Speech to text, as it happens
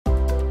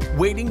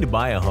Waiting to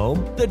buy a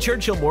home? The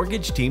Churchill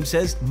Mortgage team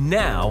says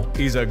now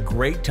is a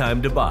great time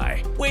to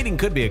buy. Waiting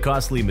could be a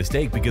costly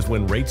mistake because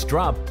when rates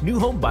drop, new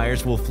home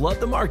buyers will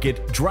flood the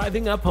market,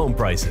 driving up home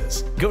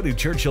prices. Go to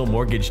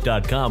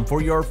churchillmortgage.com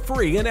for your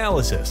free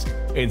analysis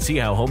and see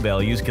how home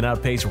values can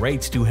outpace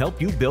rates to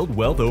help you build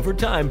wealth over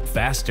time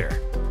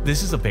faster.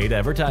 This is a paid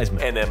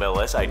advertisement.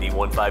 NMLS ID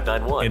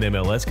 1591.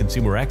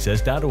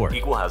 NMLSConsumerAccess.org.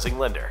 Equal housing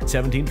lender.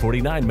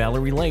 1749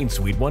 Mallory Lane,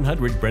 Suite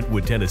 100,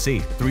 Brentwood, Tennessee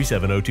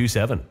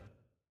 37027.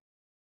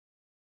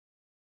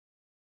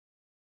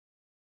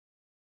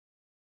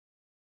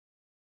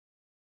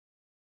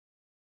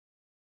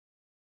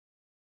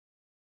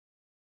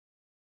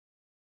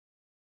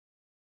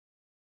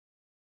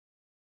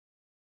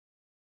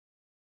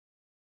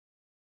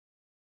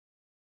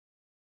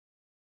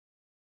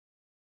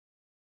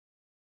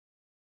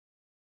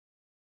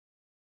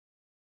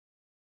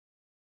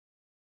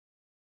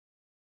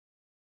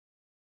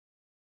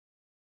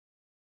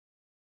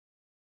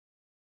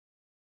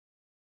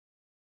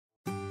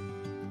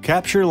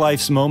 Capture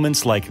life's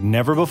moments like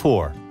never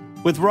before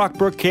with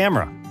Rockbrook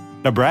Camera,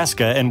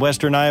 Nebraska and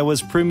Western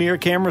Iowa's premier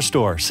camera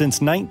store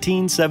since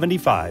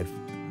 1975.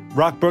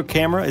 Rockbrook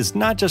Camera is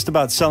not just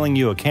about selling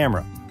you a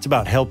camera. It's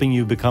about helping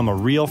you become a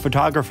real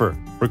photographer,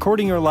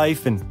 recording your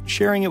life and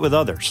sharing it with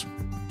others.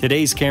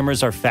 Today's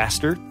cameras are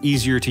faster,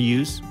 easier to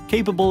use,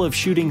 capable of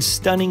shooting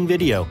stunning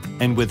video,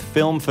 and with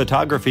film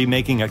photography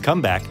making a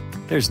comeback,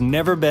 there's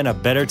never been a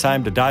better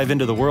time to dive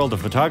into the world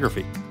of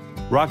photography.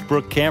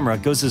 Rockbrook Camera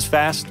goes as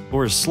fast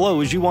or as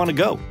slow as you want to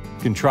go. You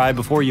can try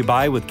before you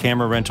buy with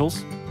camera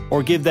rentals,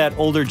 or give that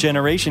older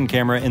generation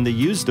camera in the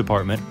used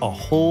department a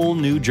whole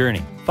new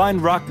journey.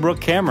 Find Rockbrook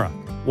Camera,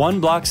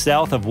 1 block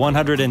south of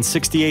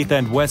 168th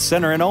and West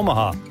Center in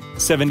Omaha,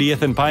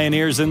 70th and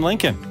Pioneers in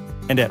Lincoln,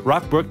 and at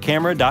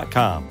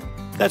rockbrookcamera.com.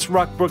 That's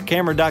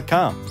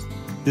rockbrookcamera.com.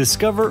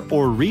 Discover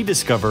or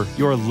rediscover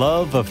your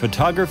love of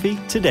photography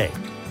today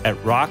at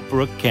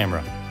Rockbrook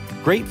Camera.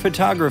 Great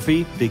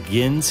photography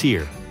begins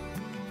here.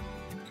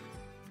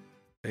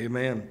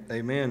 Amen.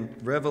 Amen.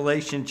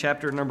 Revelation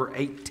chapter number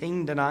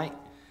 18 tonight.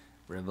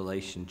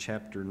 Revelation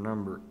chapter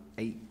number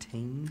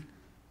 18.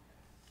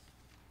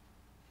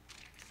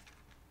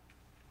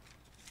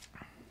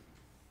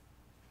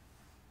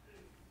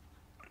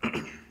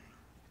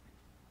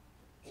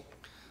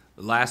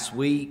 Last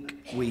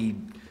week we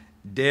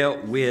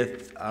dealt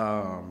with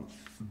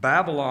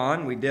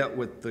Babylon. We dealt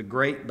with the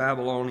great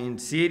Babylonian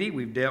city.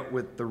 We've dealt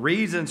with the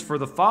reasons for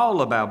the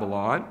fall of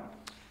Babylon.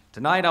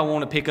 Tonight I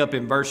want to pick up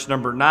in verse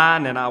number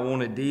 9, and I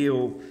want to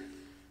deal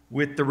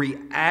with the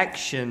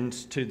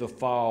reactions to the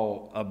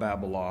fall of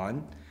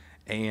Babylon.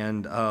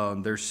 And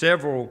there's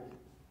several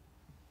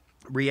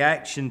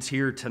reactions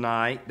here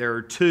tonight. There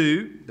are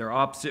two. They're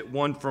opposite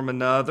one from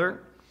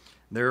another.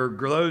 There are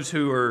those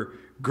who are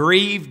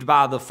grieved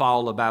by the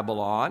fall of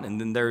Babylon, and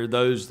then there are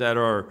those that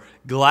are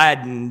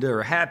gladdened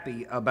or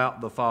happy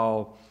about the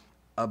fall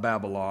of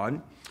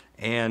Babylon.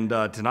 And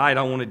tonight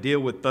I want to deal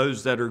with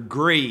those that are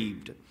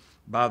grieved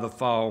by the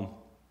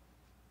fall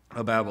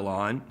of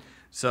Babylon.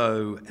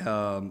 So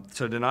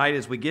tonight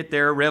as we get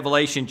there,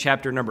 Revelation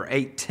chapter number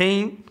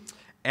 18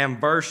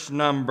 and verse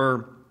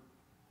number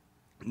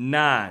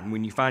 9.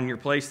 When you find your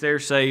place there,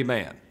 say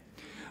amen.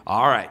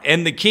 All right.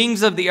 And the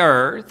kings of the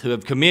earth who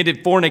have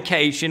committed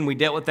fornication, we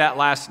dealt with that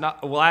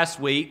last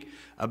week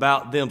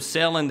about them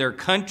selling their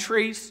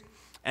countries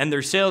and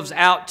themselves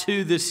out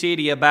to the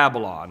city of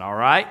Babylon, all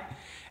right?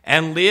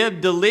 And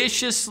live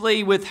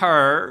deliciously with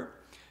her,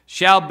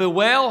 shall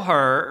bewail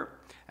her,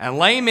 and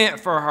lament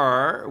for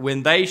her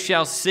when they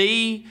shall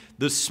see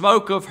the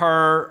smoke of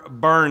her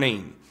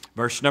burning.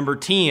 Verse number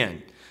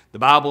 10, the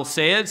Bible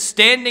says,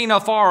 standing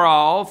afar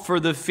off for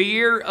the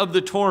fear of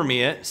the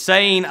torment,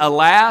 saying,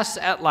 alas,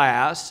 at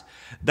last,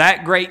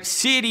 that great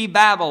city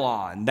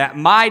Babylon, that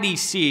mighty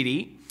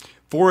city,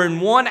 for in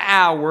 1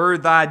 hour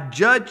thy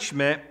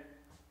judgment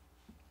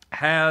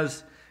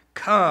has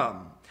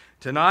come.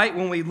 Tonight,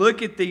 when we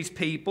look at these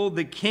people,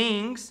 the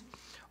kings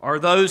are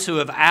those who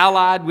have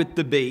allied with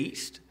the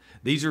beast.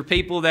 These are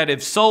people that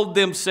have sold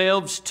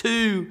themselves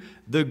to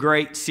the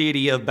great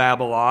city of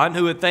Babylon,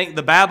 who would think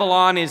the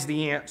Babylon is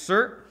the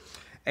answer.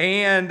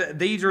 And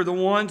these are the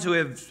ones who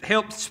have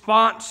helped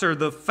sponsor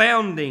the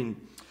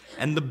founding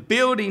and the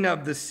building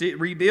of the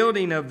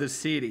rebuilding of the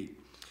city.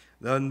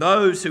 And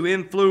those who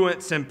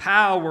influence and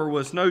power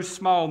was no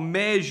small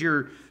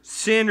measure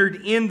centered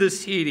in the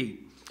city.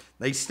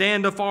 They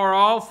stand afar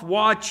off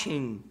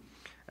watching,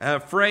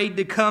 afraid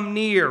to come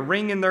near,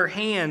 wringing their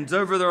hands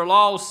over their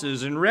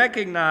losses and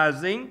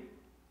recognizing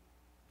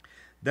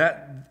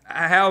that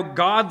how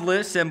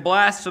godless and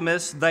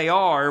blasphemous they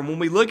are. And when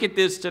we look at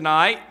this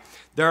tonight,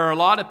 there are a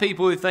lot of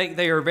people who think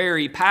they are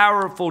very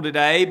powerful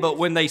today, but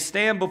when they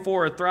stand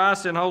before a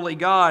thrice and holy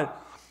God,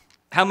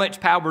 how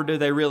much power do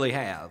they really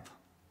have?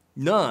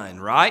 None,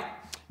 right?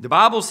 The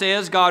Bible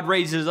says God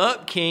raises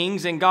up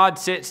kings and God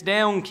sets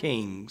down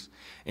kings.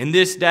 In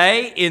this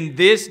day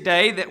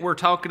that we're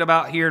talking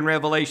about here in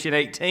Revelation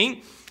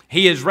 18,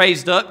 He has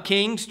raised up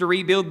kings to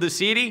rebuild the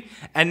city,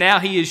 and now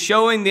he is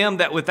showing them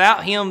that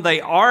without him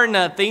they are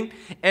nothing,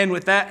 and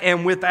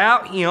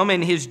without him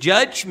and his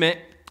judgment,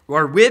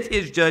 or with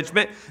his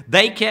judgment,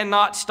 they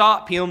cannot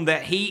stop him,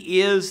 that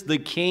he is the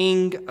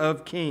King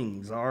of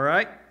kings. All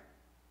right?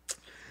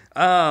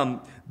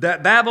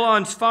 That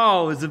Babylon's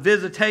fall is a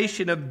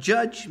visitation of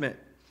judgment.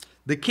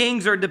 The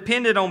kings are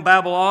dependent on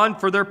Babylon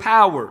for their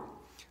power.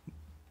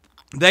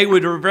 They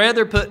would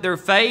rather put their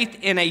faith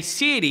in a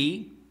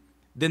city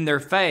than their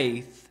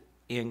faith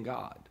in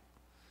God.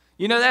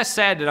 You know, that's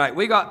sad tonight.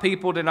 We got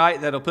people tonight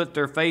that'll put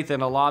their faith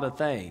in a lot of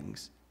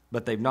things,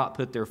 but they've not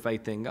put their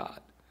faith in God.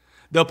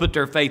 They'll put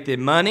their faith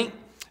in money.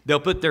 They'll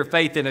put their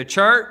faith in a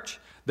church.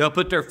 They'll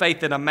put their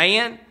faith in a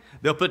man.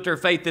 They'll put their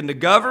faith in the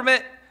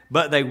government,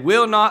 but they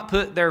will not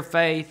put their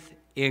faith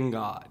in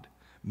God.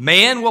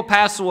 Man will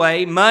pass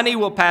away. Money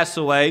will pass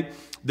away.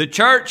 The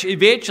church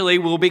eventually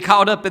will be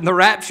caught up in the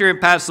rapture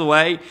and pass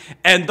away.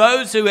 And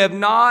those who have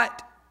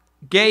not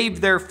gave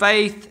their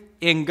faith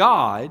in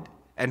God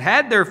and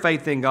had their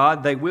faith in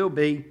God, they will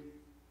be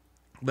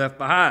left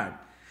behind.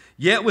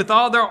 Yet with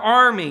all their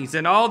armies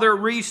and all their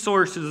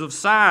resources of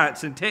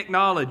science and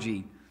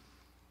technology,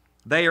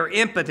 they are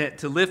impotent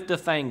to lift a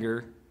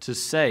finger to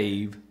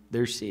save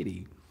their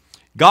city.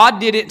 God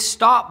didn't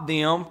stop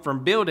them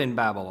from building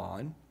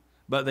Babylon,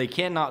 but they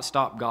cannot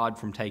stop God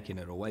from taking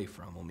it away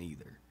from them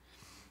either.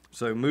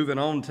 So moving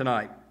on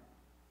tonight.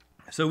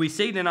 So we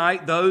see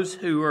tonight those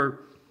who are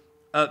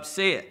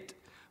upset.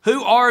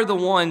 Who are the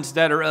ones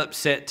that are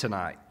upset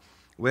tonight?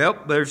 Well,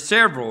 there's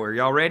several. Are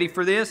y'all ready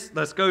for this?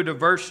 Let's go to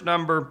verse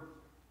number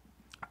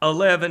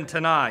 11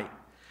 tonight.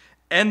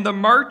 And the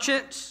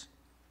merchants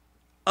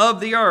of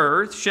the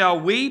earth shall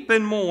weep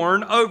and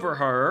mourn over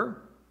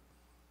her,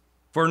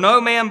 for no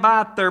man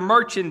buyeth their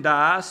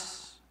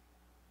merchandise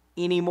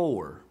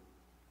anymore.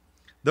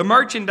 The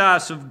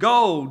merchandise of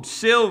gold,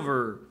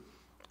 silver,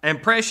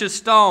 and precious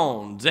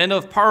stones, and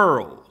of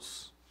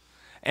pearls,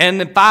 and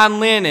the fine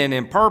linen,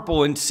 and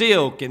purple, and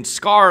silk, and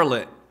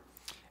scarlet,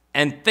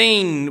 and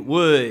thin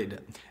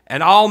wood,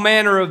 and all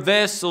manner of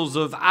vessels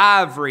of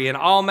ivory, and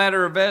all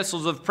manner of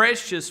vessels of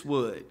precious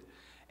wood,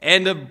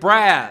 and of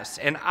brass,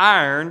 and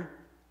iron,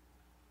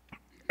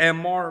 and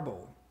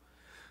marble.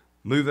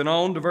 Moving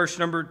on to verse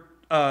number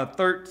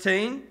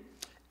 13.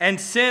 And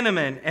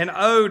cinnamon, and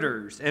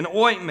odors, and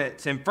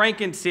ointments, and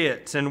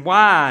frankincense, and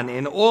wine,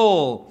 and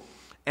oil,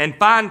 and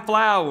fine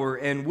flour,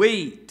 and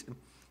wheat,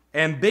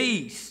 and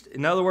beasts,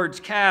 in other words,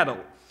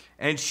 cattle,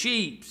 and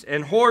sheep,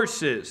 and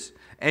horses,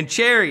 and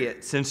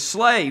chariots, and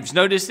slaves.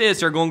 Notice this,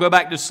 they're going to go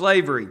back to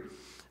slavery.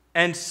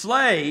 And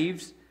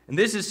slaves, and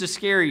this is the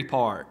scary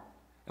part.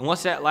 And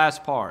what's that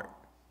last part?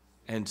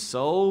 And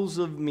souls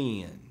of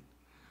men.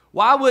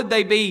 Why would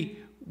they be,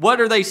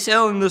 what are they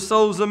selling the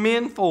souls of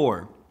men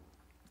for?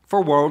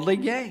 For worldly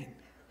gain.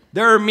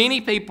 There are many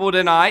people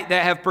tonight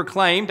that have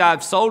proclaimed,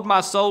 I've sold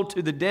my soul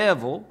to the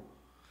devil.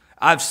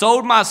 I've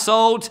sold my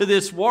soul to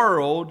this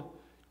world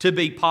to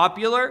be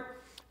popular,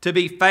 to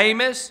be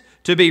famous,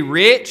 to be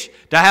rich,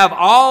 to have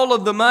all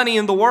of the money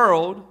in the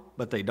world,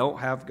 but they don't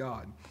have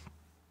God.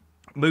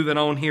 Moving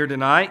on here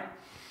tonight.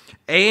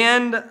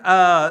 And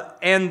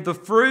the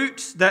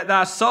fruits that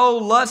thy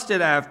soul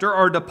lusted after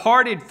are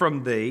departed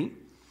from thee.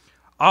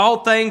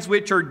 All things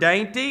which are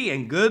dainty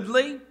and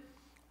goodly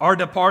are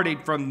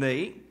departed from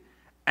thee,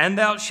 and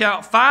thou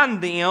shalt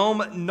find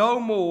them no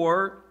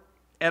more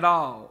at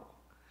all.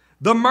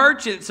 The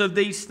merchants of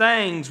these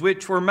things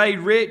which were made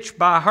rich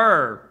by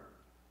her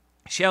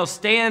shall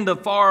stand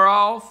afar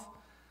off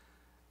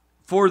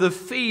for the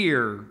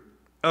fear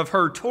of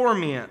her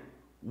torment,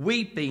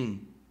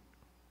 weeping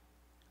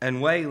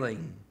and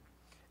wailing,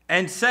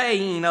 and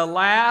saying,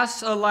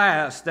 Alas,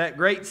 alas, that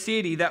great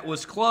city that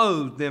was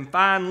clothed in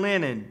fine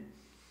linen,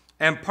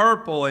 and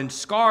purple, and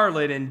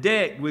scarlet, and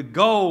decked with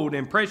gold,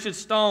 and precious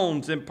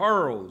stones, and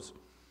pearls.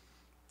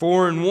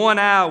 For in 1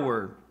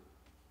 hour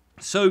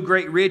so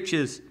great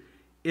riches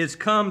is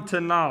come to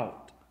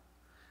naught.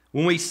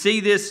 When we see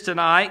this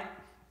tonight,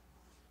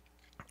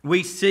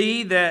 we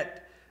see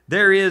that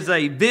there is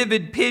a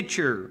vivid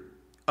picture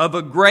of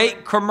a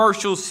great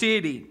commercial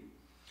city,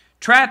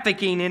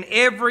 trafficking in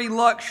every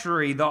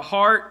luxury the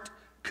heart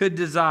could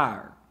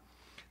desire.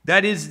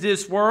 That is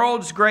this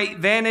world's great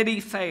Vanity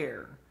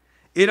Fair.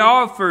 It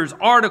offers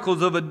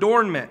articles of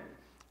adornment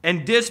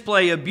and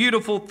display of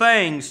beautiful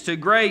things to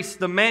grace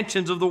the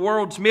mansions of the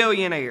world's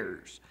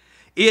millionaires.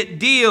 It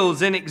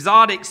deals in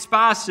exotic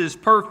spices,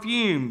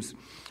 perfumes,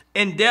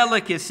 and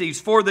delicacies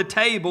for the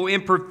table,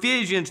 in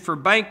provisions for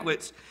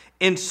banquets,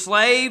 in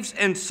slaves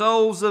and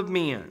souls of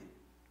men.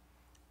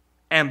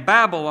 And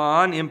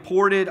Babylon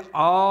imported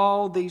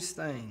all these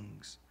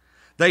things.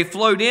 They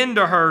flowed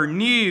into her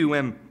new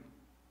and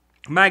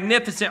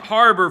magnificent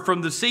harbor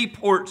from the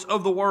seaports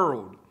of the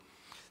world.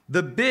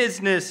 The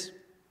business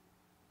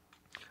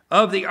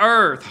of the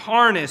earth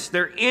harnessed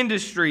their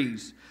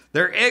industries,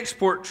 their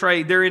export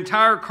trade, their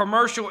entire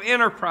commercial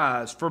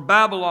enterprise for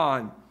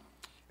Babylon,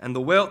 and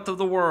the wealth of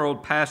the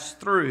world passed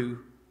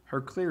through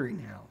her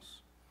clearinghouse.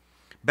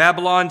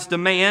 Babylon's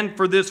demand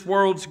for this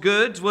world's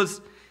goods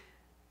was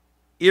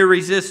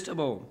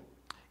irresistible.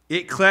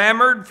 It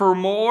clamored for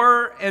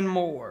more and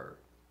more.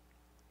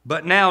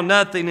 But now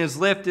nothing is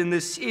left in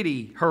the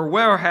city. Her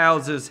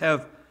warehouses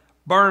have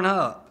burned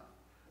up.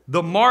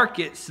 The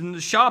markets and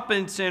the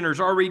shopping centers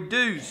are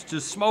reduced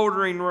to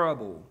smoldering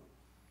rubble.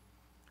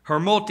 Her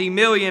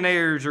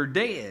multimillionaires are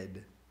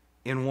dead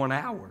in 1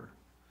 hour.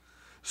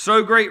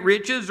 So great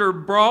riches are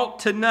brought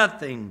to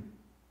nothing.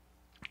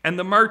 And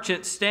the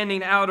merchants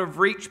standing out of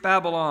reach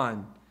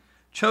Babylon,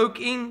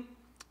 choking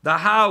the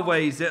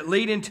highways that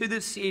lead into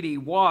the city,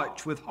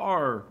 watch with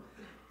horror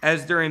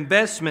as their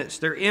investments,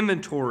 their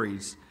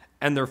inventories,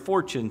 and their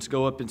fortunes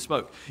go up in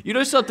smoke. You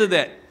know something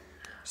that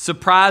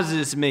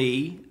surprises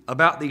me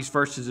about these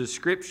verses of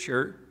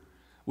Scripture?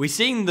 We've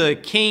seen the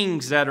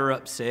kings that are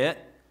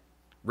upset,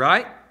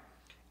 right?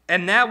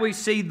 And now we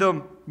see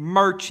the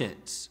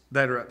merchants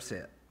that are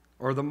upset,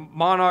 or the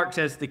monarchs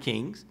as the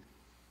kings.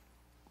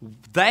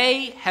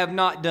 They have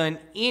not done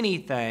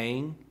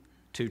anything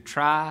to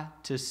try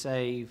to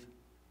save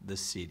the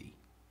city.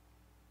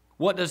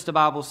 What does the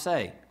Bible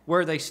say?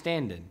 Where are they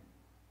standing?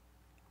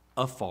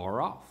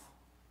 Afar off.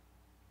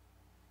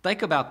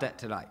 Think about that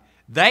tonight.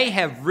 They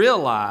have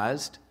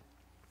realized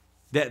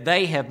that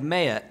they have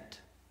met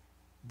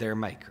their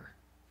Maker.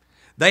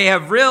 They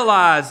have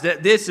realized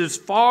that this is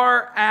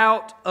far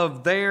out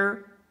of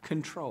their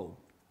control.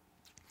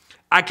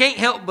 I can't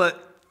help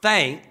but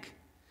think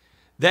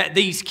that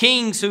these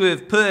kings who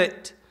have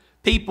put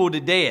people to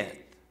death,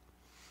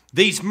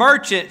 these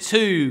merchants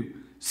who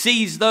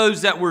seized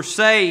those that were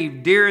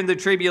saved during the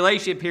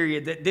tribulation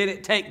period that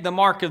didn't take the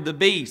mark of the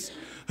beast,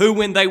 who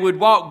when they would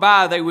walk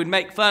by they would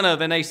make fun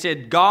of, and they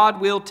said,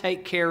 God will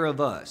take care of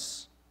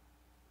us.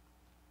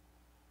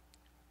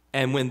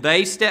 And when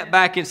they step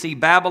back and see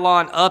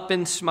Babylon up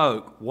in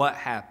smoke, what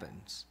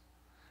happens?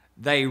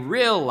 They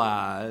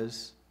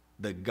realize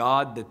the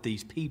God that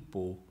these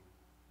people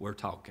were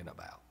talking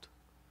about.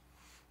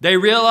 They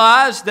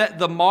realized that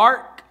the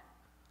mark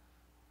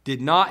did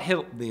not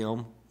help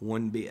them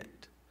one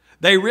bit.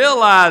 They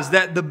realized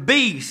that the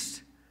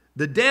beast,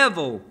 the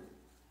devil,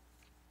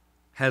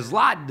 has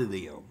lied to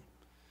them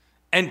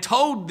and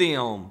told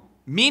them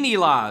many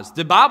lies.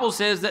 The Bible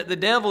says that the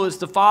devil is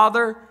the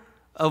father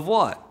of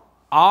what?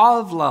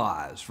 Of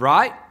lies,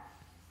 right?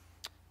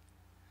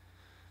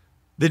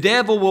 The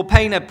devil will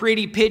paint a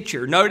pretty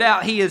picture. No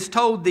doubt he has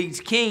told these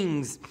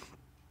kings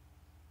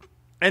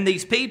and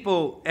these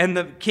people and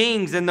the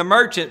kings and the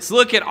merchants,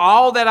 look at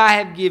all that I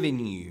have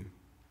given you.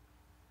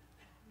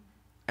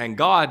 And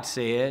God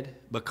said,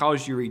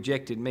 because you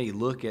rejected me,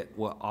 look at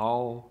what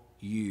all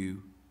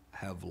you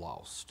have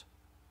lost.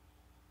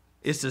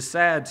 It's a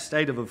sad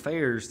state of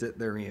affairs that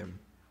they're in.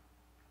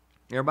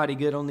 Everybody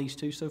good on these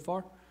two so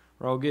far?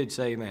 We're all good,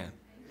 say amen.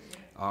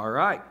 All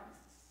right.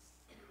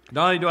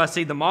 Not only do I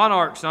see the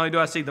monarchs, not only do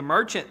I see the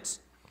merchants.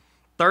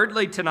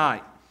 Thirdly,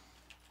 tonight,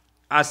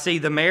 I see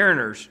the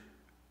mariners.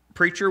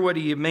 Preacher, what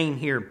do you mean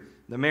here,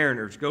 the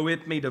mariners? Go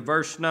with me to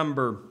verse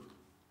number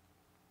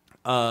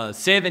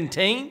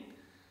 17.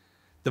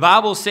 The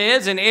Bible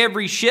says, and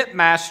every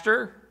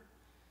shipmaster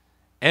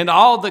and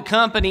all the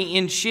company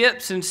in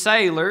ships and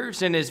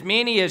sailors and as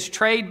many as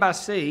trade by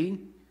sea,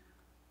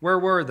 where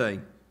were they?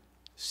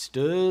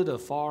 Stood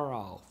afar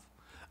off.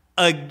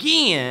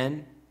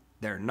 Again,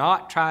 they're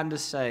not trying to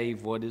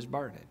save what is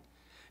burning.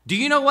 Do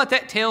you know what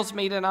that tells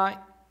me tonight?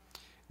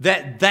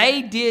 That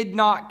they did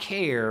not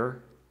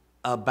care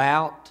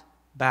about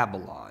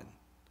Babylon.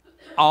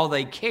 All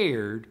they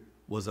cared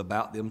was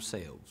about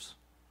themselves.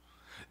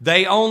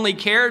 They only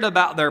cared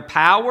about their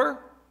power.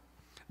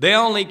 They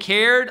only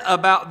cared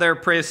about their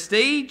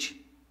prestige.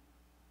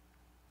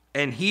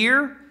 And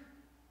here,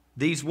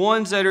 these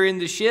ones that are in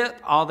the ship,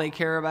 all they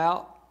care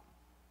about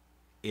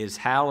is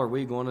how are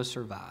we going to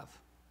survive.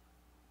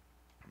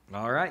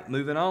 All right,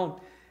 moving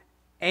on.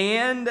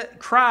 And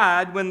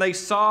cried when they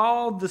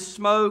saw the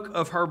smoke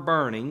of her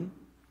burning,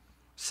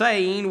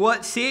 saying,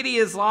 what city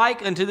is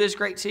like unto this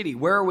great city?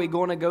 Where are we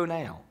going to go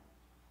now?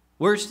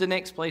 Where's the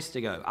next place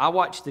to go? I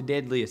watched The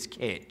Deadliest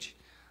Catch.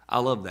 I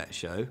love that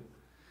show.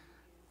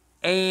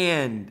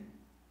 And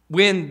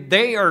when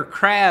they are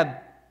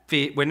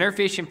when they're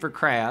fishing for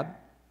crab,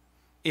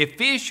 if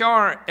the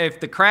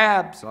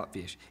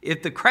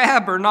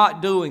crab are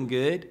not doing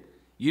good,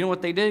 you know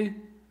what they do?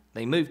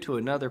 They move to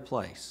another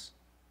place.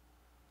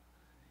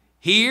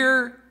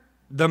 Here,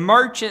 the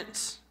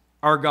merchants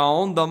are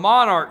gone, the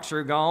monarchs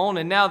are gone,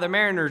 and now the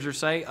mariners are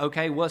saying,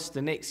 okay, what's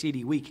the next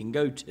city we can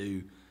go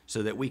to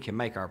so that we can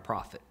make our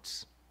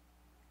profits?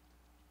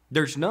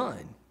 There's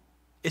none.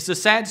 It's a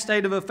sad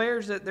state of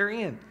affairs that they're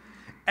in.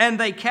 And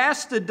they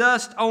cast the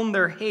dust on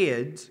their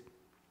heads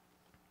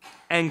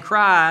and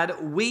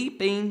cried,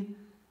 weeping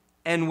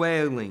and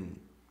wailing.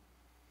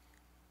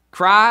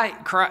 Cry.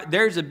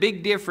 There's a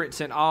big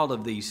difference in all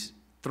of these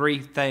three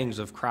things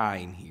of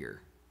crying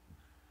here.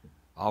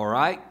 All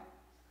right?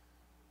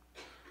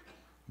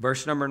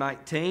 Verse number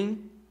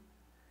 19.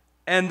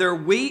 And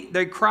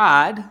they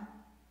cried.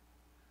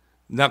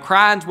 Now,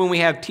 crying's when we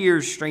have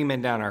tears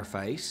streaming down our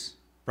face,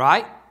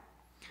 right?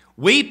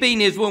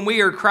 Weeping is when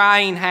we are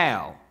crying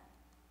how?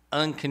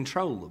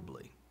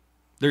 Uncontrollably.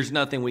 There's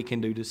nothing we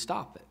can do to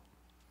stop it.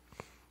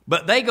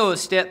 But they go a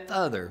step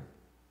further.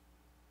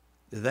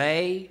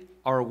 They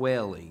are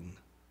wailing.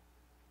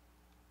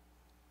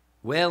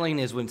 Wailing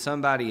is when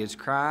somebody is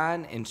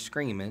crying and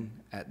screaming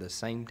at the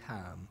same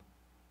time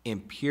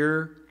in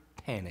pure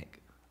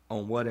panic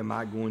on what am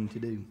I going to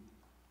do.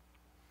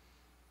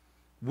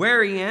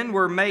 Wherein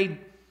were made,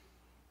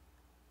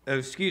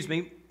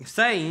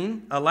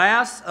 saying,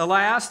 alas,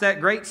 alas, that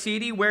great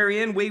city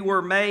wherein we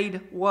were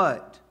made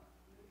what?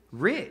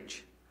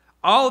 Rich.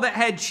 All that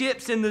had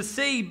ships in the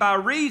sea by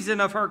reason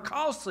of her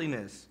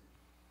costliness.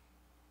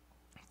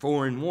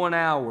 For in 1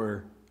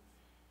 hour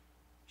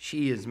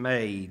she is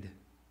made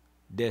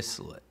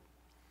desolate.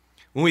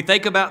 When we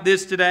think about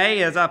this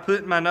today, as I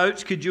put in my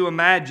notes, could you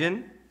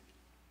imagine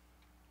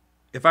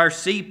if our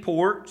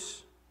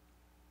seaports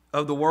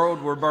of the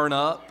world were burned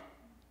up?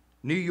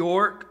 New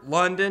York,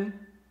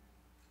 London,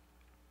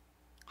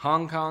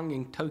 Hong Kong,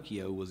 and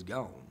Tokyo was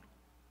gone.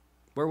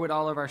 Where would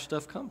all of our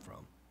stuff come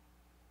from?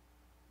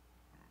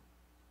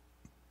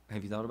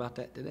 Have you thought about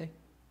that today?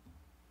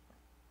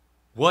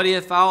 What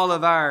if all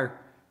of our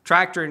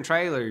tractor and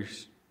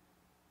trailers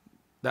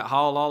that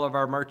haul all of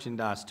our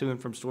merchandise to and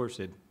from stores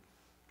said,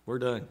 we're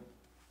done.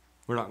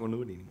 We're not going to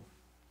do it anymore.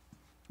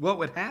 What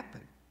would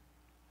happen?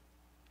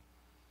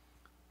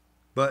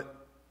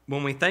 But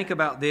when we think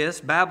about this,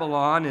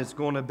 Babylon is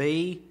going to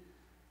be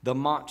the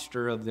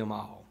monster of them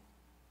all.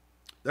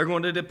 They're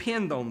going to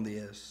depend on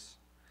this.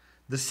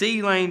 The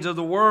sea lanes of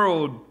the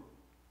world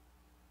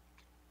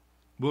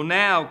will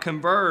now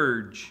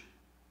converge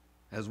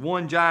as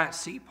one giant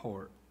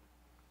seaport.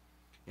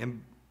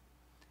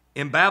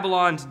 In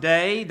Babylon's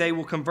day, they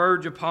will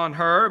converge upon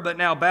her, but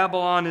now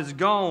Babylon is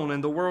gone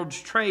and the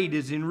world's trade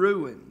is in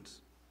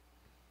ruins.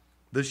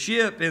 The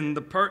ships in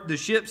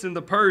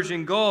the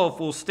Persian Gulf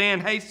will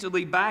stand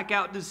hastily back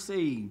out to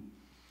sea.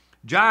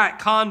 Giant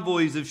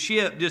convoys of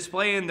ships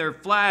displaying their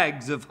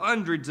flags of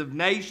hundreds of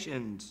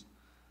nations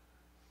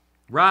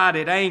ride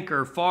at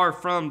anchor far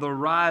from the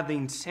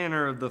writhing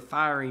center of the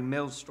fiery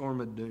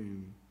maelstrom of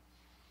doom.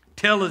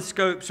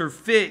 Telescopes are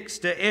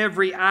fixed to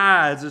every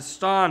eye as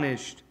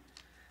astonished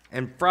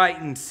and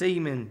frightened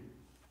seamen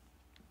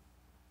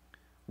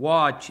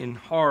watch in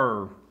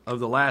horror of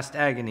the last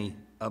agony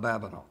of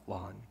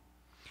Babylon.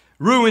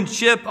 Ruined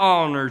ship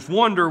owners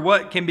wonder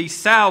what can be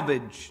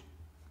salvaged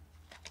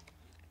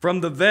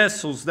from the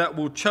vessels that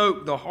will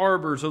choke the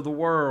harbors of the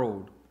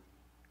world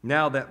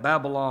now that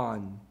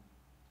Babylon,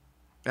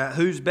 at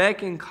whose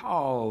beck and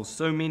call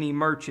so many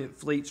merchant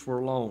fleets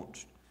were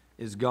launched,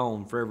 is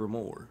gone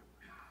forevermore.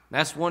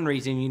 That's one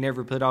reason you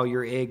never put all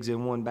your eggs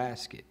in one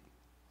basket.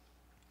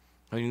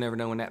 You never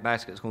know when that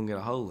basket's going to get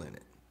a hole in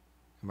it.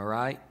 Am I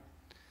right?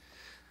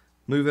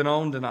 Moving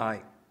on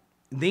tonight.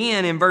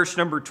 Then in verse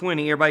number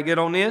 20, everybody good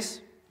on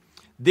this?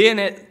 Then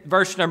at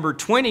verse number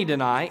 20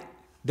 tonight,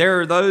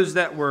 there are those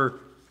that were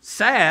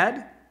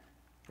sad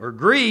or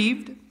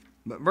grieved.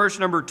 But verse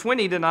number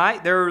 20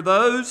 tonight, there are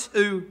those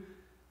who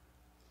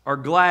are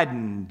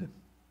gladdened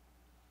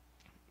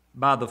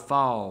by the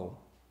fall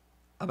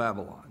of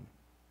Babylon.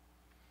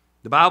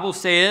 The Bible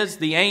says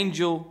the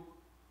angel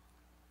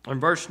in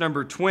verse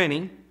number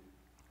 20,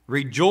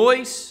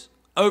 rejoice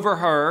over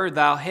her,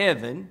 thou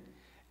heaven,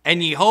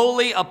 and ye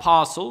holy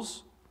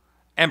apostles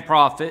and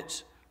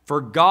prophets,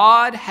 for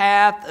God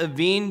hath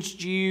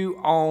avenged you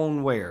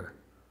on where?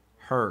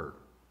 Her.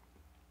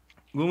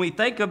 When we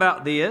think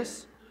about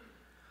this,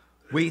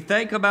 we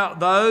think about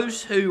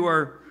those who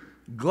are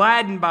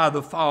gladdened by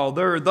the fall.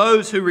 There are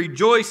those who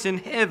rejoice in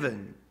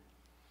heaven.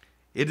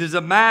 It is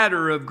a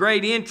matter of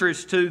great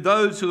interest to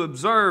those who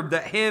observe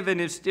that heaven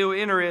is still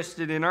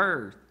interested in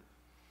earth.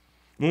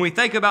 When we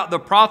think about the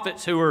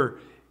prophets who are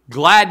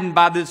gladdened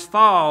by this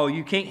fall,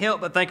 you can't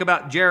help but think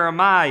about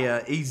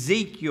Jeremiah,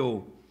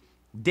 Ezekiel,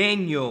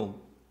 Daniel,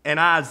 and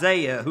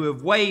Isaiah, who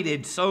have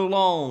waited so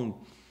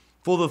long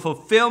for the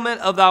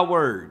fulfillment of thy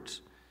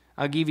words.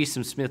 I'll give you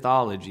some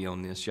Smithology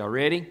on this. Y'all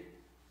ready?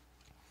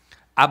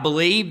 I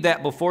believe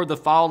that before the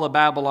fall of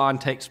Babylon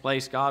takes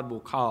place, God will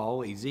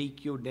call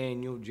Ezekiel,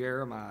 Daniel,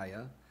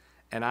 Jeremiah,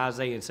 and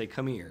Isaiah and say,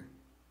 come here.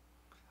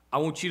 I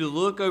want you to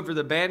look over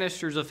the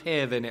banisters of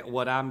heaven at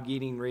what I'm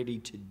getting ready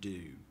to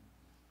do.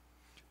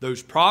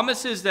 Those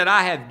promises that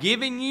I have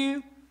given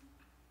you,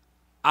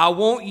 I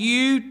want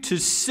you to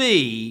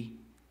see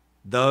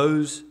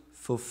those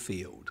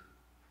fulfilled.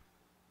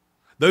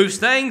 Those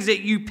things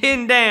that you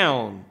pinned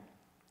down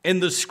in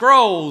the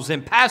scrolls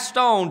and passed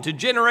on to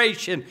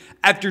generation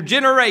after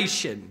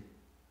generation,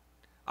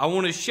 I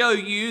want to show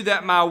you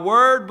that my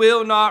word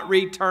will not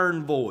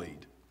return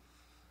void.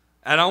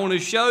 And I want to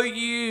show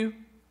you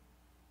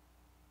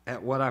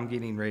at what I'm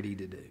getting ready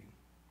to do.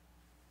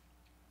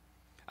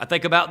 I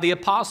think about the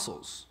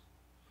apostles.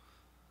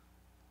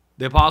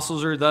 The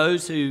apostles are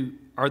those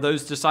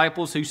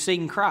disciples who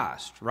seen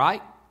Christ,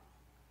 right?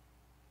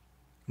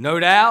 No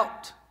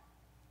doubt,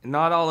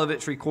 not all of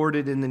it's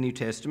recorded in the New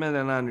Testament,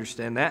 and I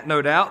understand that.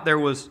 No doubt there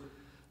was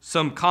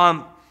some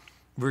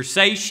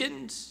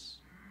conversations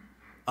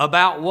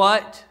about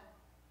what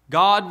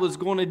God was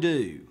going to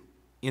do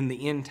in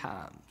the end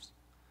times.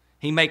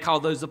 He may call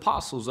those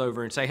apostles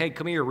over and say, hey,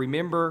 come here,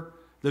 remember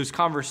those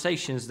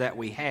conversations that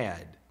we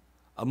had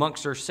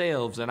amongst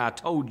ourselves, and I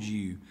told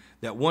you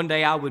that one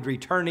day I would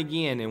return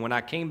again, and when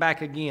I came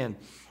back again,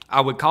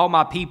 I would call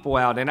my people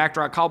out, and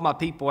after I called my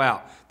people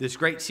out, this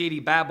great city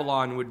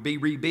Babylon would be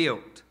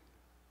rebuilt.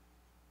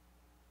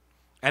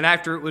 And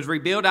after it was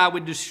rebuilt, I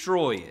would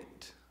destroy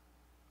it.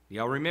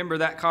 Y'all remember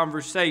that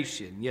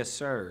conversation? Yes,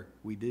 sir,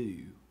 we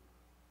do.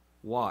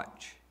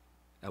 Watch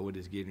at what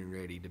is getting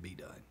ready to be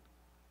done.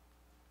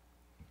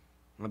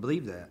 I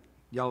believe that.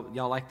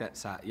 Y'all like that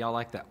side. Y'all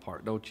like that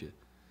part, don't you?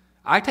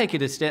 I take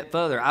it a step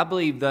further. I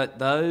believe that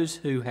those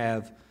who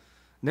have,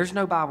 there's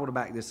no Bible to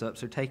back this up,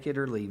 so take it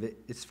or leave it.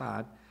 It's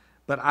fine.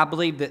 But I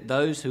believe that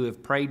those who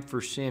have prayed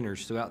for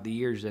sinners throughout the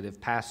years that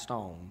have passed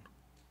on,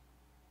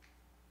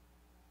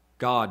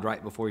 God,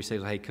 right before he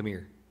says, hey, come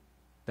here,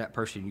 that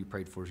person you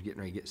prayed for is getting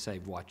ready to get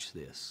saved. Watch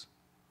this.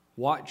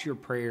 Watch your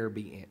prayer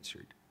be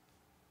answered.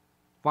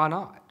 Why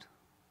not?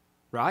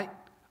 Right?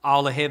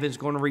 All of heaven's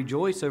going to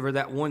rejoice over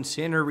that one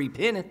sinner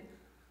repenting.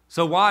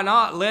 So why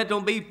not let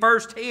them be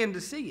firsthand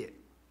to see it?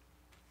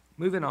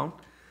 Moving on.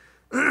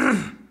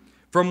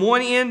 From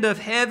one end of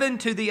heaven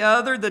to the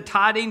other, the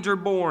tidings are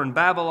born.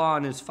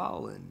 Babylon is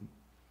fallen.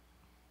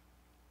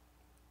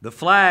 The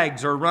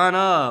flags are run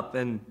up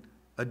and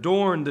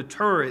adorn the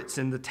turrets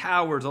and the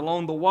towers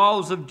along the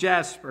walls of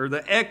jasper.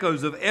 The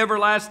echoes of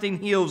everlasting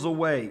hills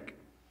awake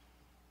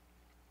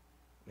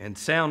and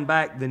sound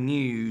back the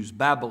news,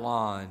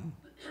 Babylon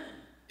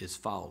is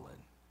fallen.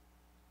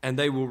 And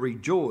they will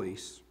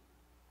rejoice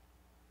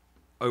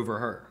over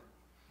her.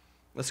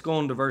 Let's go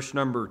on to verse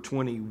number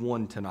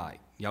 21 tonight.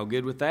 Y'all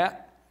good with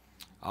that?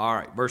 All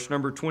right, verse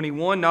number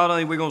 21. Not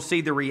only are we going to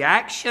see the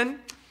reaction,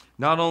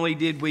 not only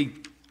did we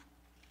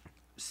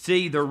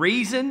see the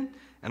reason,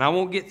 and I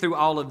won't get through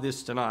all of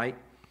this tonight,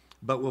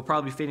 but we'll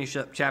probably finish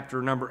up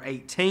chapter number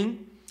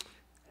 18.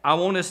 I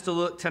want us to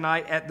look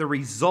tonight at the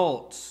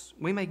results.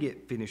 We may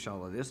finish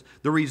all of this.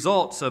 The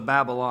results of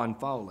Babylon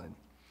fallen.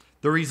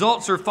 The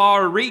results are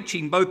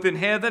far-reaching, both in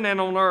heaven and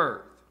on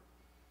earth.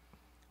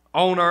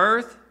 On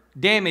earth,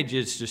 damage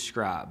is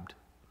described.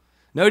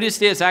 Notice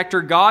this, after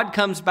God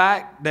comes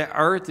back, the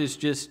earth is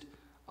just,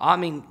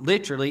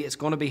 literally, it's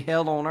going to be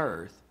hell on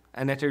earth,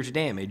 and that there's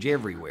damage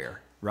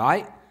everywhere,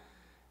 right?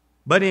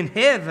 But in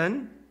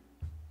heaven,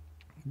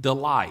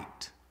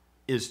 delight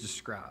is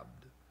described.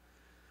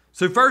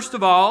 So first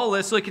of all,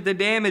 let's look at the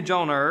damage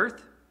on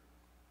earth.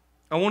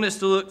 I want us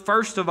to look,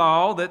 first of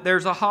all, that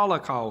there's a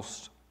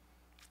Holocaust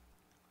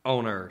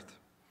on earth.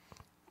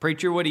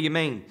 Preacher, what do you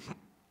mean?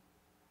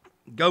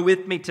 Go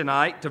with me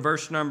tonight to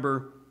verse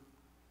number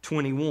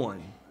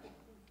 21.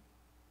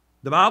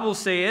 The Bible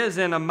says,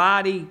 and a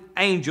mighty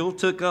angel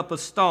took up a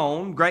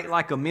stone, great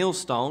like a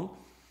millstone.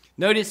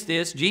 Notice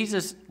this,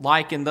 Jesus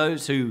likened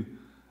those who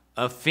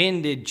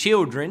offended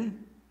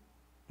children,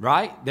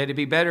 right? That it'd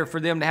be better for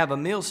them to have a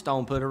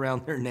millstone put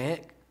around their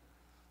neck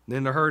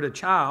than to hurt a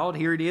child.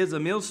 Here it is, a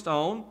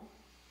millstone.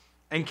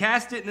 And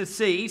cast it in the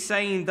sea,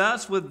 saying,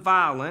 thus with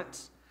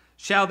violence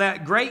shall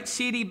that great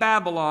city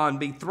Babylon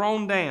be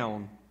thrown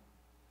down,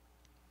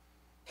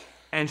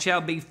 and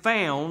shall be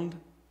found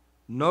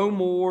no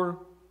more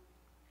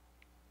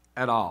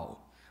at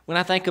all. When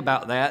I think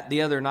about that,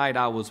 the other night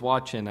I was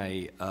watching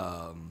it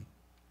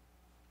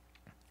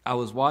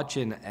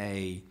wasn't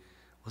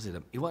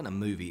a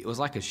movie. It was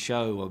like a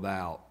show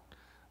about,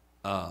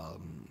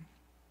 what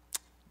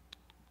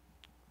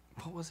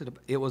was it?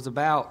 It was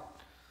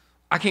about,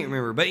 I can't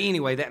remember. But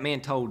anyway, that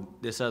man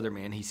told this other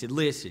man, he said,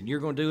 listen,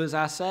 you're going to do as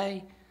I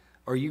say,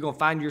 or you're going to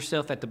find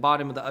yourself at the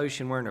bottom of the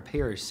ocean wearing a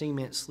pair of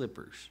cement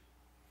slippers.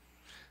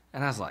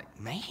 And I was like,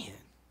 man,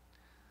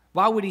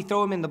 why would he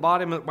throw him in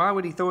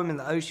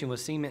the ocean with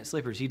cement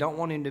slippers? He don't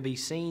want him to be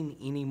seen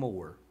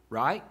anymore,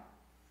 right?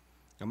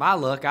 In my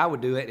luck, I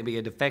would do it to be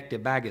a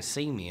defective bag of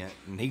cement,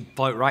 and he'd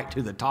float right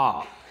to the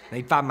top.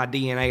 They'd find my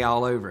DNA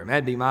all over him.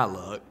 That'd be my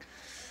luck.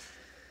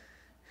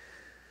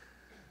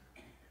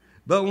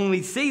 But when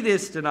we see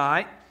this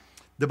tonight,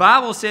 the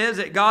Bible says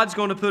that God's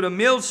going to put a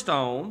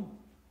millstone,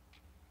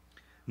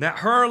 that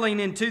hurling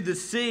into the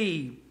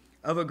sea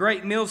of a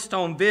great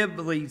millstone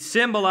vividly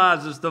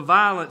symbolizes the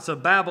violence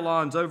of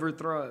Babylon's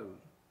overthrow.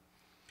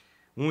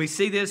 When we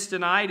see this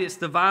tonight, it's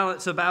the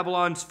violence of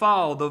Babylon's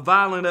fall, the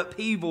violent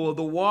upheaval of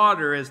the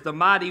water as the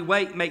mighty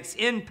weight makes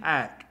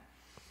impact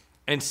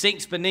and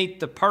sinks beneath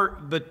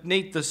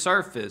the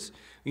surface.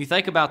 When you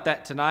think about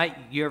that tonight,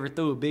 you ever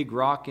threw a big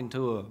rock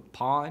into a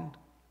pond?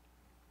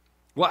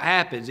 What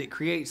happens? It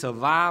creates a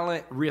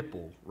violent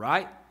ripple,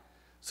 right?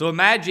 So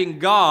imagine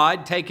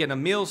God taking a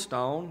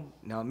millstone.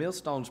 Now, a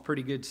millstone's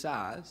pretty good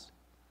size.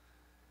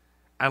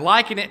 And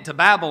likening it to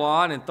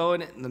Babylon and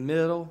throwing it in the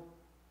middle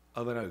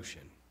of an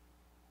ocean.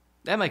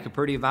 That'd make a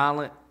pretty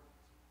violent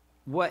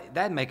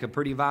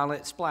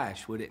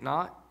splash, would it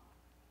not?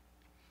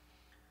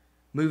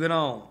 Moving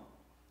on.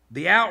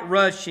 The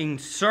outrushing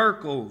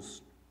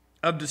circles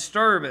of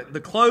disturbance,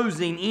 the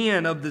closing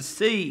in of the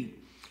sea,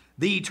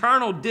 the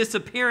eternal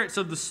disappearance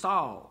of the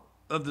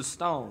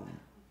stone,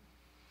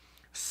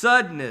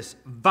 suddenness,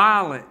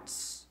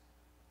 violence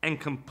and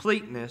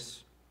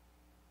completeness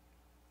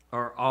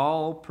are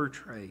all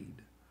portrayed.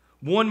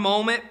 One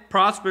moment,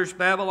 prosperous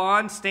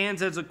Babylon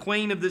stands as a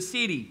queen of the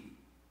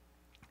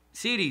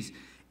cities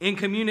in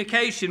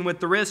communication with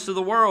the rest of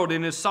the world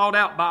and is sought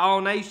out by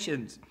all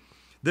nations.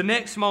 The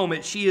next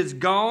moment, she is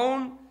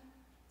gone,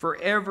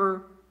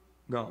 forever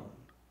gone.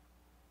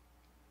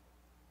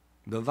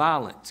 The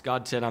violence,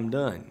 God said, I'm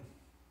done.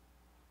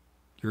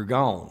 You're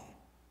gone.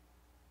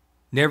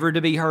 Never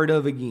to be heard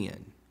of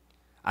again.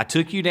 I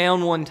took you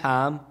down one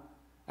time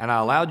and I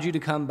allowed you to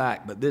come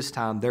back, but this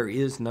time there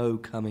is no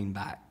coming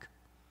back.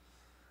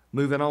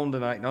 Moving on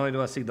tonight, not only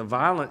do I see the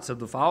violence of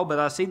the fall, but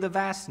I see the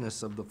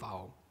vastness of the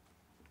fall.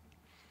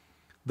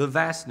 The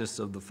vastness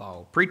of the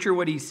fall. Preacher,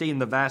 what do you see in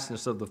the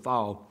vastness of the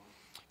fall?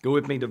 Go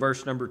with me to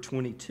verse number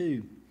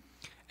 22.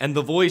 And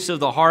the voice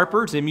of the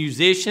harpers and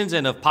musicians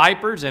and of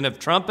pipers and of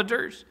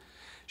trumpeters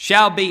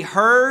shall be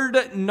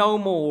heard no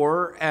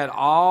more at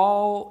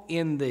all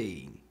in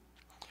thee.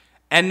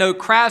 And no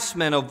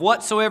craftsman of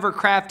whatsoever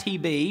craft he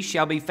be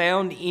shall be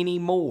found any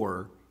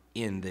more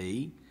in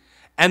thee.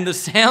 And the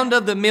sound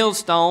of the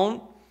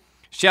millstone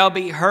shall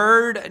be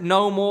heard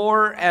no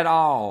more at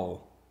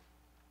all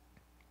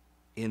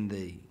in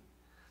thee.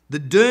 The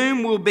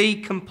doom will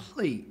be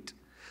complete.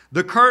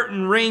 The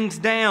curtain rings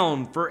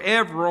down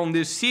forever on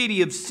this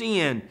city of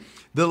sin.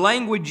 The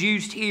language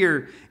used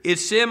here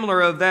is similar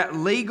of that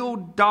legal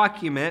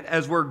document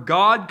as were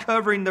God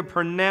covering the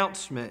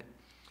pronouncement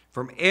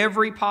from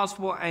every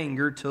possible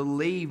anger to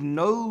leave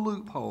no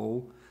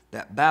loophole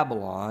that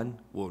Babylon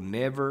will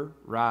never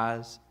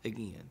rise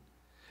again.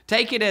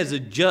 Take it as a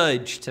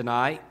judge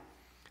tonight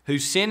who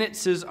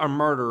sentences a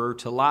murderer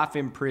to life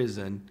in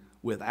prison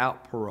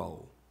without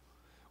parole.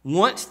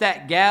 Once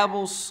that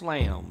gavel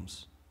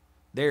slams,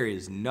 there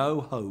is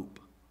no hope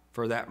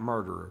for that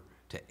murderer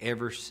to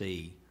ever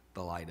see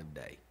the light of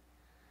day.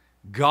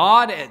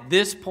 God at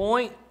this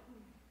point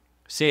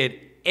said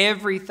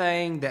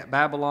everything that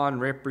Babylon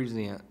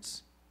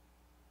represents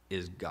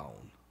is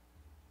gone.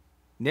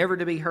 Never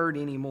to be heard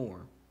anymore.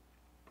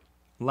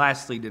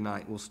 Lastly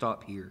tonight, we'll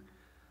stop here.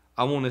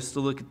 I want us to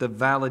look at the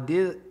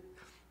validation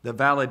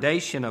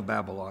of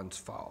Babylon's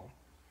fall.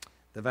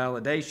 The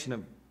validation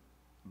of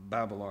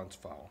Babylon's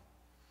fall.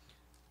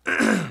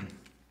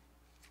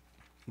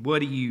 What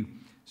do you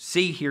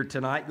see here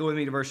tonight? Go with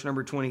me to verse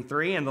number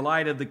 23. And the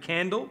light of the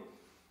candle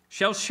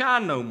shall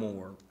shine no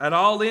more at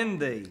all in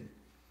thee.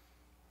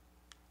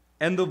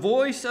 And the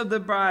voice of the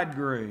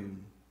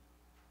bridegroom.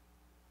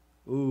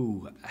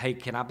 Ooh, hey,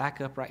 can I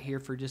back up right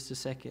here for just a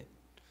second?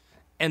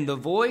 And the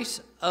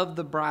voice of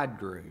the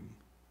bridegroom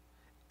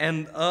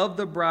and of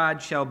the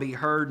bride shall be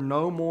heard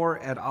no more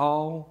at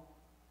all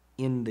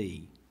in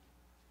thee.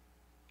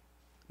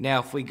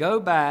 Now, if we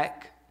go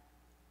back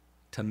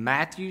to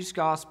Matthew's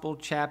Gospel,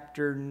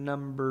 chapter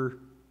number,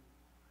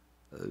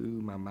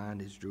 my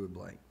mind is drew a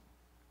blank.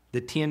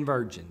 The 10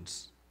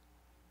 virgins.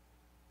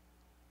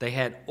 They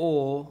had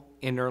oil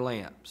in their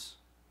lamps.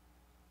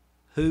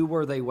 Who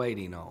were they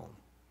waiting on?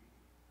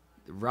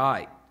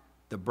 Right,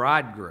 the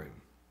bridegroom.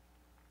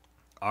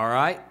 All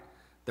right?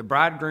 The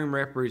bridegroom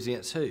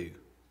represents who?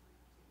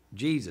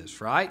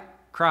 Jesus, right?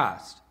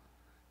 Christ.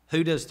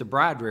 Who does the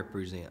bride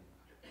represent?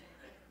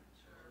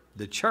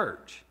 The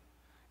church.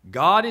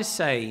 God is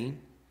saying,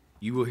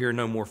 you will hear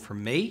no more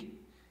from me.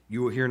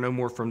 You will hear no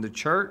more from the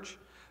church.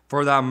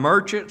 For thy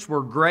merchants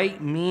were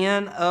great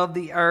men of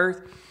the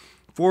earth.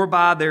 For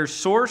by their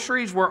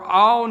sorceries were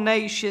all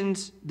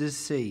nations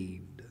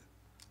deceived.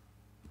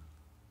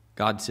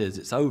 God says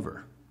it's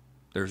over.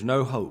 There's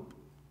no hope.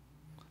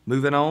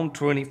 Moving on,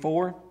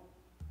 24.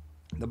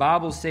 The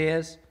Bible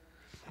says,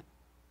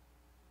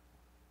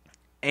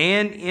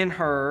 and in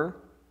her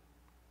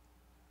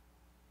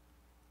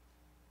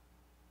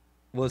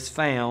was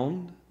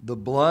found the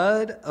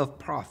blood of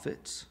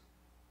prophets.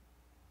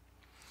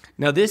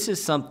 Now, this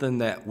is something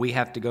that we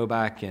have to go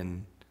back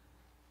and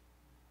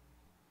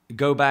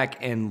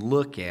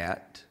look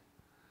at.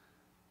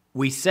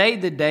 We say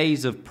the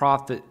days of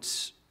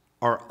prophets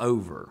are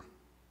over,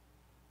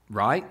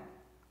 right?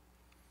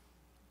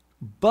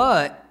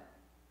 But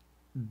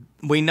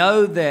we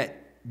know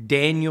that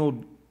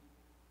Daniel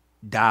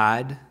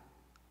died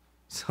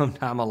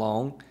sometime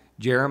along.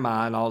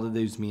 Jeremiah and all of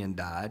those men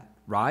died,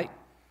 right?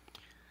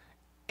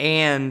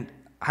 And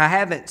I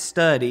haven't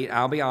studied,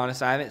 I'll be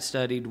honest, I haven't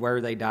studied where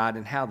they died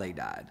and how they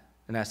died.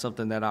 And that's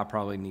something that I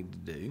probably need to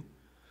do.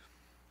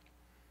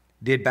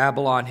 Did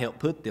Babylon help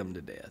put them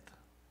to death?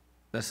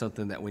 That's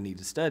something that we need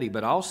to study.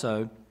 But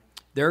also,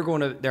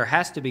 there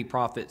has to be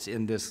prophets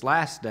in this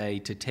last day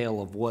to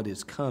tell of what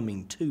is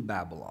coming to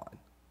Babylon.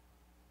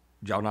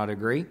 Do y'all not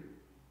agree?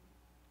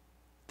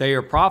 They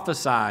are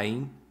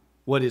prophesying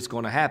what is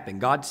going to happen.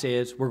 God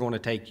says, we're going to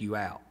take you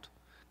out.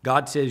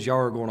 God says, y'all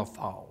are going to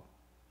fall.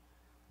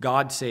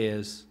 God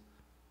says,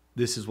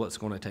 this is what's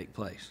going to take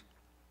place.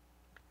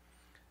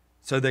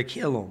 So they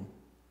kill them.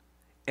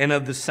 And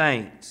of the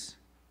saints,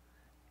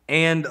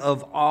 and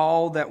of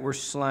all that were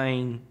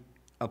slain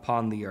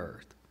upon the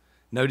earth.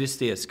 Notice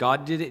this.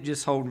 God didn't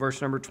just hold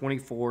verse number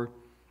 24.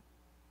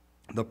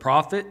 The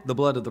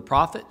blood of the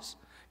prophets.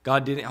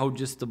 God didn't hold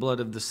just the blood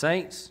of the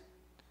saints,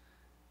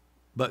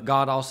 but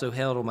God also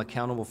held them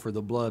accountable for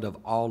the blood of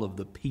all of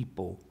the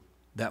people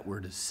that were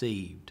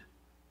deceived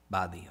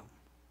by them.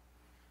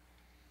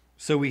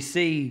 So we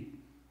see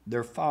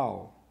their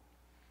fall.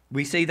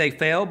 We see they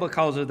fell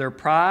because of their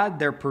pride,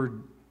 their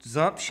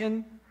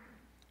presumption,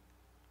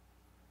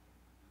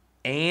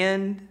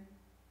 and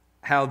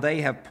how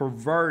they have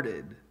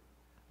perverted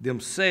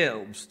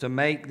themselves to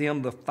make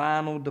them the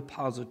final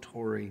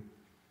depository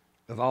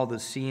of all the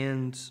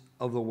sins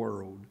of the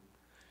world.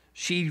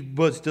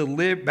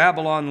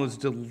 Babylon was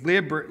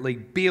deliberately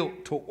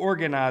built to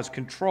organize,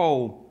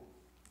 control,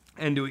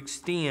 and to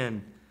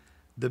extend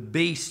the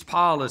beast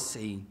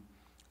policy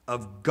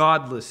of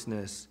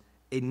godlessness,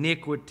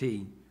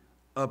 iniquity,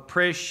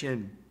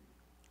 oppression,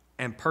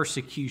 and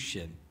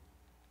persecution.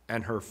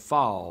 And her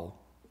fall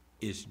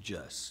is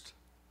just.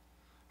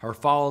 Her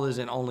fall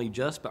isn't only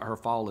just, but her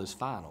fall is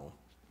final.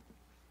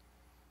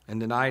 And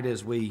tonight,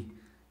 as we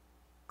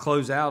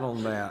close out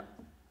on that,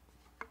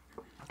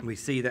 we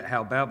see that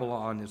how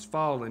Babylon is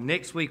fallen.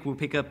 Next week, we'll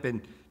pick up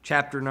in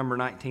chapter number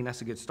 19.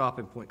 That's a good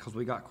stopping point because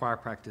we got choir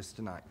practice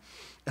tonight.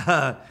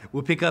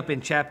 We'll pick up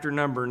in chapter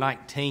number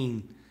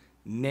 19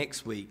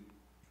 next week,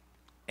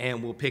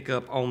 and we'll pick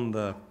up on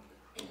the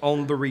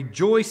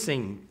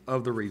rejoicing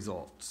of the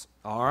results.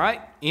 All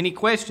right? Any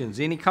questions,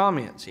 any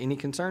comments, any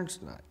concerns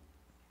tonight?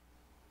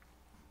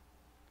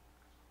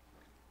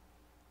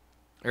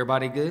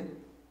 Everybody good?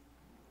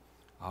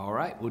 All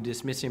right, we'll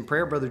dismiss in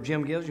prayer. Brother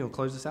Jim Gills, you want to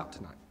close us out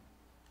tonight?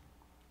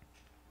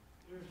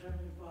 Dearest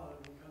Heavenly Father,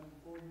 we come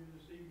before you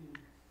this evening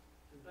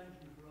to thank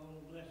you for all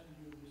the blessings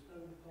you have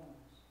bestowed upon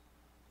us.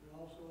 We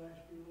also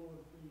ask you,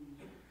 Lord,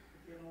 please,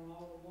 again on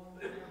all the one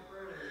that our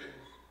prayer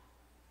is,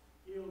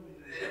 heal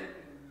the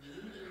afflicted and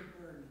relieve their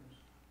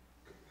burdens.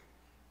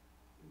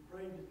 We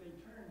pray that they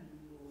turn to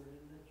you, Lord,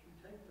 and that you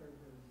take their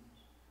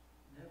burdens.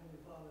 And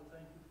Heavenly Father,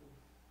 thank you for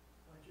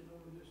watching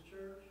over this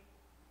church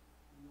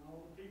and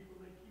all the people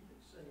that keep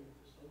it safe,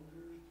 the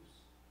soldiers,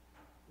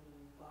 the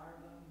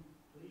firemen,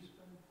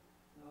 policemen,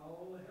 and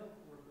all the health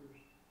workers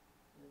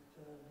that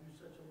do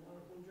such a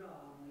wonderful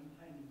job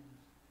maintaining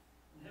us.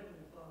 And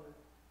Heavenly Father,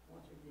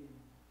 once again,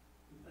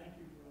 we thank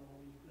you for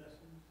all these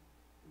blessings.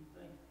 We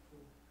thank you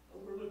for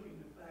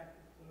overlooking the fact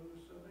that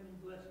so many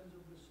blessings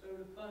are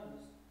bestowed upon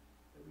us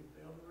that we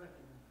fail to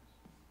recognize.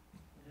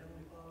 And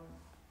Heavenly Father,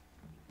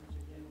 once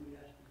again, we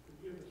ask you to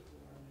forgive us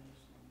for our many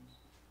sins.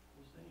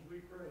 These things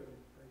we pray in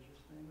the precious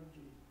name of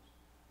Jesus.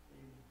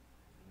 Amen.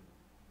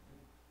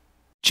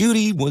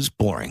 Judy was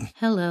boring.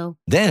 Hello.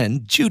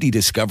 Then Judy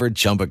discovered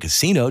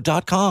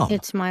ChumbaCasino.com.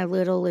 It's my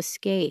little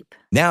escape.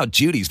 Now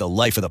Judy's the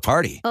life of the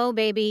party. Oh,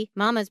 baby,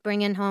 mama's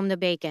bringing home the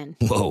bacon.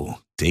 Whoa,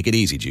 take it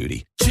easy,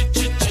 Judy.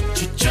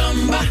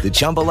 The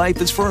Chumba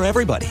life is for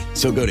everybody.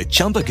 So go to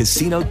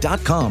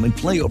ChumbaCasino.com and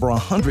play over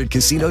 100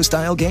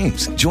 casino-style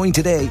games. Join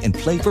today and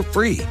play for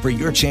free for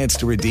your chance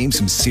to redeem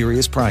some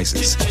serious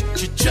prizes.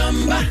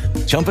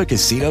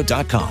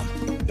 ChumbaCasino.com.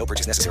 No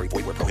purchase necessary.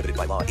 Void where prohibited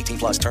by law.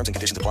 18+ terms and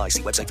conditions apply.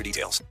 See website for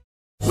details.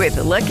 With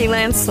the Lucky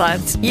Land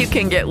Slots, you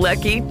can get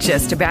lucky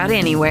just about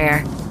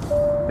anywhere.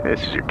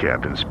 This is your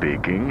captain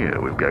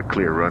speaking. We've got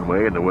clear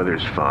runway and the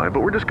weather's fine,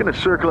 but we're just going to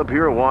circle up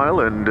here a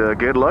while and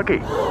get lucky.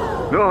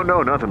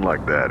 No, nothing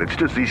like that. It's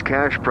just these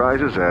cash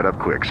prizes add up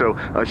quick. So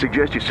I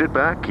suggest you sit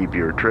back, keep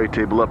your tray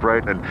table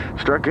upright, and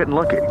start getting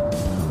lucky.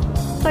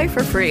 Play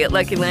for free at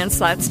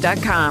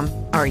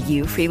LuckyLandSlots.com. Are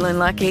you feeling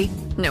lucky?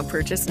 No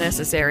purchase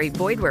necessary.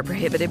 Void where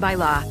prohibited by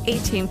law.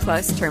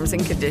 18+ terms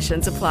and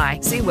conditions apply.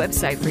 See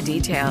website for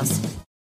details.